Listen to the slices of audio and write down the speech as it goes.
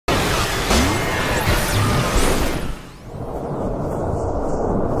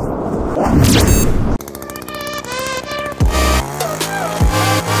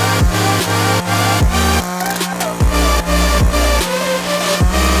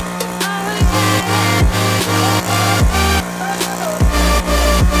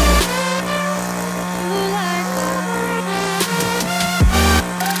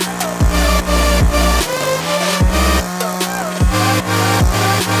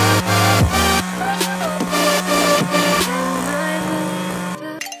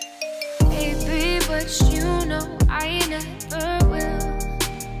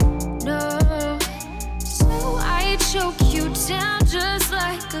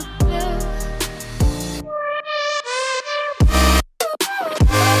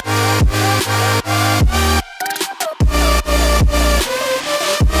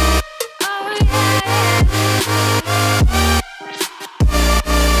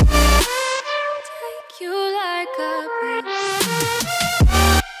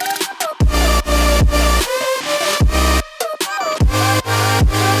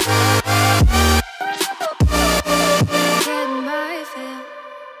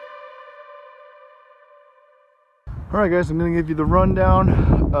Alright guys, I'm going to give you the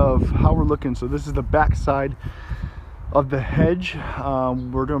rundown of how we're looking. So this is the back side of the hedge.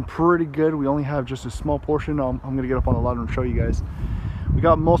 We're doing pretty good. We only have just a small portion. I'm going to get up on the ladder and show you guys. We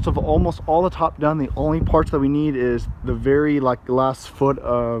got almost all the top done. The only parts that we need is the very last foot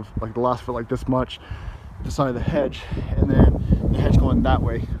of like this much, the side of the hedge, and then the hedge going that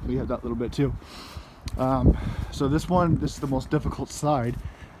way. We have that little bit too. So this is the most difficult side.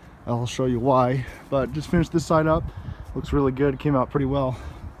 I'll show you why, but just finished this side up. Looks really good. It came out pretty well.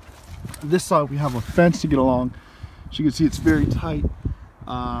 This side we have a fence to get along. As you can see, it's very tight.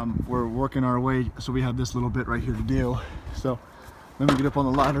 We're working our way, so we have this little bit right here to do. So let me get up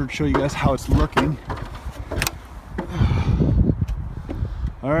on the ladder and show you guys how it's looking.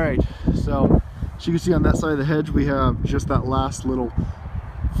 All right, so as you can see on that side of the hedge, we have just that last little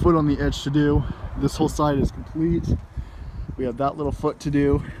foot on the edge to do. This whole side is complete. We have that little foot to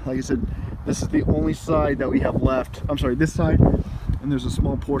do. Like I said, this is the only side that we have left. I'm sorry, this side, and there's a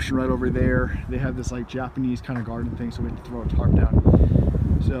small portion right over there. They have this like Japanese kind of garden thing, so we have to throw a tarp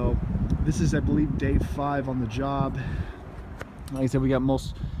down. So this is, I believe, day 5 on the job. Like I said, we got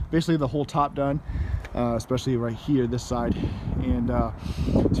basically the whole top done, especially right here, this side. And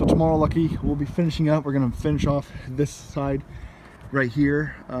so tomorrow, lucky, we'll be finishing up. We're gonna finish off this side right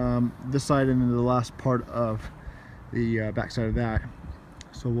here, this side, and then the last part of the back side of that.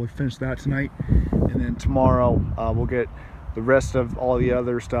 So we'll finish that tonight, and then tomorrow we'll get the rest of all the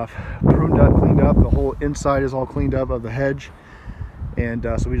other stuff pruned up, cleaned up. The whole inside is all cleaned up of the hedge, and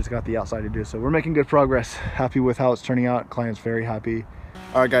so we just got the outside to do. So we're making good progress. Happy with how it's turning out. Client's very happy.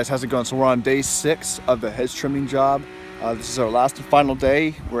 All right guys, how's it going? So we're on day 6 of the hedge trimming job. This is our last and final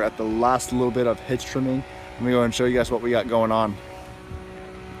day. We're at the last little bit of hedge trimming. Let me go and show you guys what we got going on.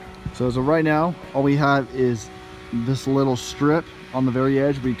 So as of right now, all we have is this little strip on the very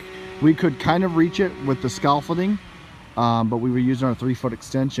edge. We could kind of reach it with the scaffolding, but we were using our 3-foot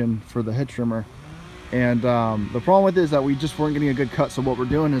extension for the hedge trimmer. And the problem with it is that we just weren't getting a good cut. So what we're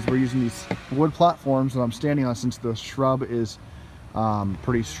doing is we're using these wood platforms that I'm standing on, since the shrub is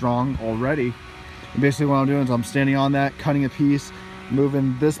pretty strong already. And basically what I'm doing is I'm standing on that, cutting a piece,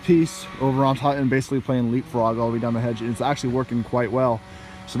 moving this piece over on top, and basically playing leapfrog all the way down the hedge. And it's actually working quite well.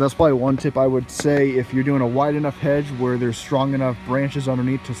 So that's probably one tip I would say if you're doing a wide enough hedge where there's strong enough branches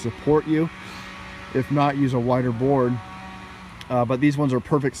underneath to support you. If not, use a wider board. But these ones are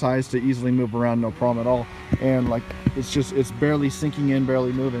perfect size to easily move around, no problem at all. And like, it's barely sinking in,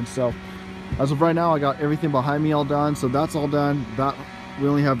 barely moving. So as of right now, I got everything behind me all done. So that's all done. We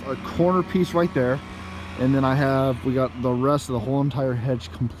only have a corner piece right there. And then we got the rest of the whole entire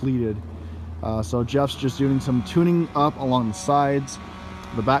hedge completed. So Jeff's just doing some tuning up along the sides.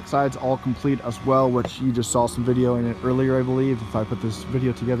 The back side's all complete as well, which you just saw some video in it earlier, I believe, if I put this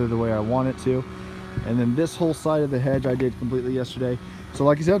video together the way I want it to. And then this whole side of the hedge I did completely yesterday. So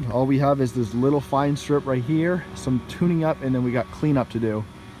like I said, all we have is this little fine strip right here, some tuning up, and then we got cleanup to do.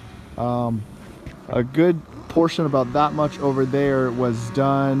 A good portion, about that much over there, was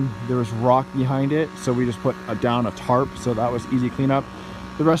done. There was rock behind it, so we just put down a tarp, so that was easy cleanup.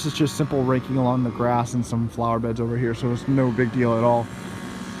 The rest is just simple raking along the grass and some flower beds over here, so it's no big deal at all.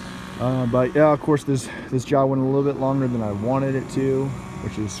 But yeah, of course, this job went a little bit longer than I wanted it to,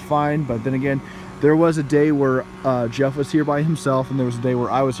 which is fine. But then again, there was a day where Jeff was here by himself, and there was a day where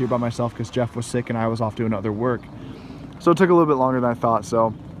I was here by myself because Jeff was sick and I was off doing other work. So it took a little bit longer than I thought.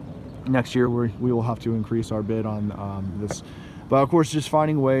 So next year we will have to increase our bid on this. But of course, just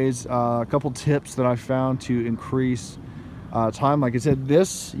finding ways. A couple tips that I found to increase time. Like I said,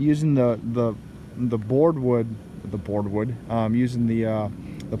 using the boardwood, using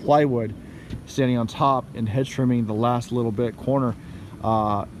the plywood, standing on top and hedge trimming the last little bit corner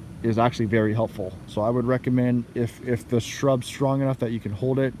is actually very helpful. So I would recommend, if the shrub's strong enough that you can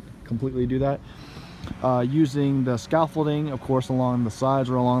hold it, completely do that. Using the scaffolding, of course, along the sides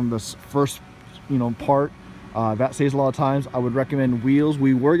or along this first part, that saves a lot of times. I would recommend wheels.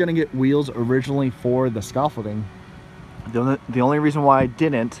 We were going to get wheels originally for the scaffolding. The only reason why I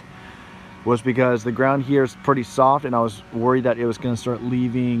didn't was because the ground here is pretty soft, and I was worried that it was going to start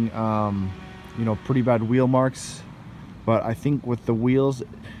leaving pretty bad wheel marks. But I think with the wheels,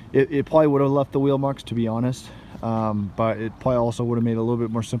 it probably would have left the wheel marks, to be honest, but it probably also would have made it a little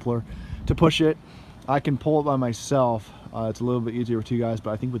bit more simpler to push it. I can pull it by myself. It's a little bit easier with 2 guys,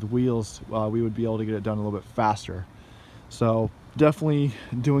 but I think with wheels we would be able to get it done a little bit faster. So definitely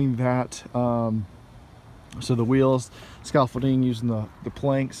doing that. So the wheels, scaffolding, using the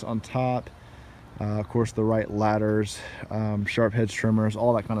planks on top, of course the right ladders, sharp hedge trimmers,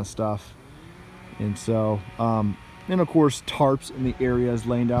 all that kind of stuff. And so And of course, tarps in the areas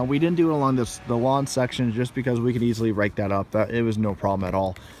laying down. We didn't do it along the lawn section just because we could easily rake that up. It was no problem at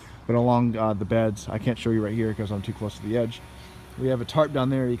all. But along the beds, I can't show you right here because I'm too close to the edge. We have a tarp down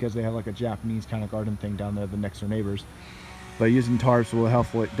there because they have like a Japanese kind of garden thing down there, the next door neighbors. But using tarps will help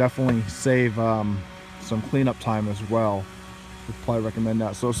definitely save some cleanup time as well. Would probably recommend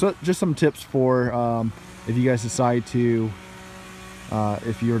that. So just some tips for if you guys decide to,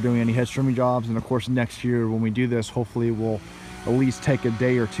 if you're doing any hedge trimming jobs. And of course, next year when we do this, hopefully we'll at least take a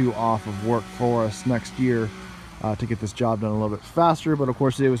day or two off of work for us next year to get this job done a little bit faster. But of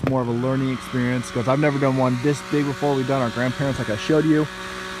course, it was more of a learning experience because I've never done one this big before. We've done our grandparents like I showed you,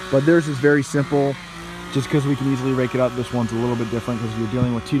 but theirs is very simple. Just because we can easily rake it up, this one's a little bit different because you're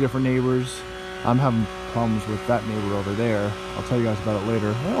dealing with two different neighbors. I'm having problems with that neighbor over there. I'll tell you guys about it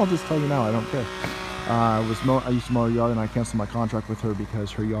later. Well, I'll just tell you now, I don't care. I used to mow her yard and I canceled my contract with her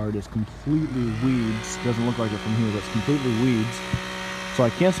because her yard is completely weeds. Doesn't look like it from here, but it's completely weeds. So I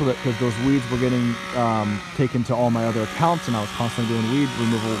canceled it because those weeds were getting taken to all my other accounts and I was constantly doing weed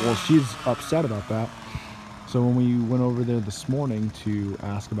removal. Well, she's upset about that. So when we went over there this morning to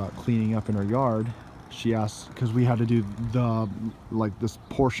ask about cleaning up in her yard, she asked, because we had to do like this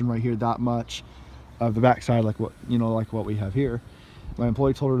portion right here, that much of the backside, like what, you know, like what we have here. My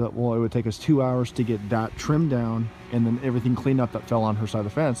employee told her that, well, it would take us 2 hours to get that trimmed down and then everything cleaned up that fell on her side of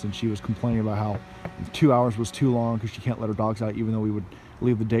the fence. And she was complaining about how 2 hours was too long because she can't let her dogs out, even though we would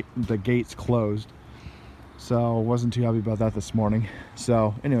leave the gates closed. So wasn't too happy about that this morning.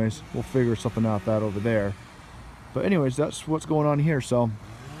 So anyways, we'll figure something out that over there. But anyways, that's what's going on here. So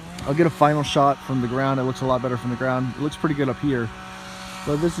I'll get a final shot from the ground. It looks a lot better from the ground. It looks pretty good up here.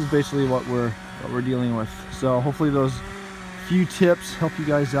 But this is basically what we're dealing with. So hopefully those few tips help you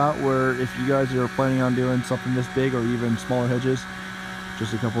guys out, where if you guys are planning on doing something this big or even smaller hedges,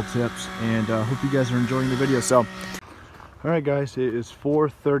 just a couple tips. And hope you guys are enjoying the video. So all right guys, it is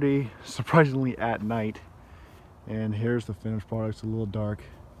 4:30, surprisingly at night, and here's the finished product. It's a little dark.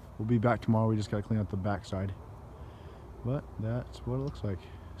 We'll be back tomorrow. We just got to clean up the backside, but that's what it looks like.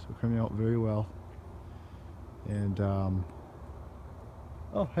 So coming out very well. And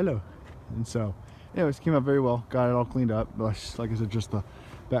oh, hello. And so anyways, came out very well. Got it all cleaned up. But like I said, just the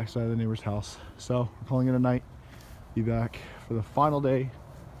backside of the neighbor's house. So I'm calling it a night. Be back for the final day,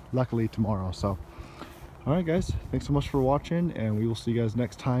 luckily tomorrow. So all right guys, thanks so much for watching, and we will see you guys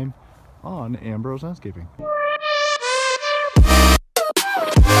next time on Ambrose Landscaping. Take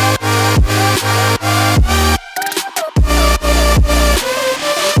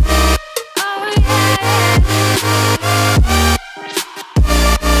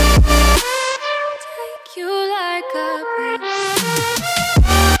you like a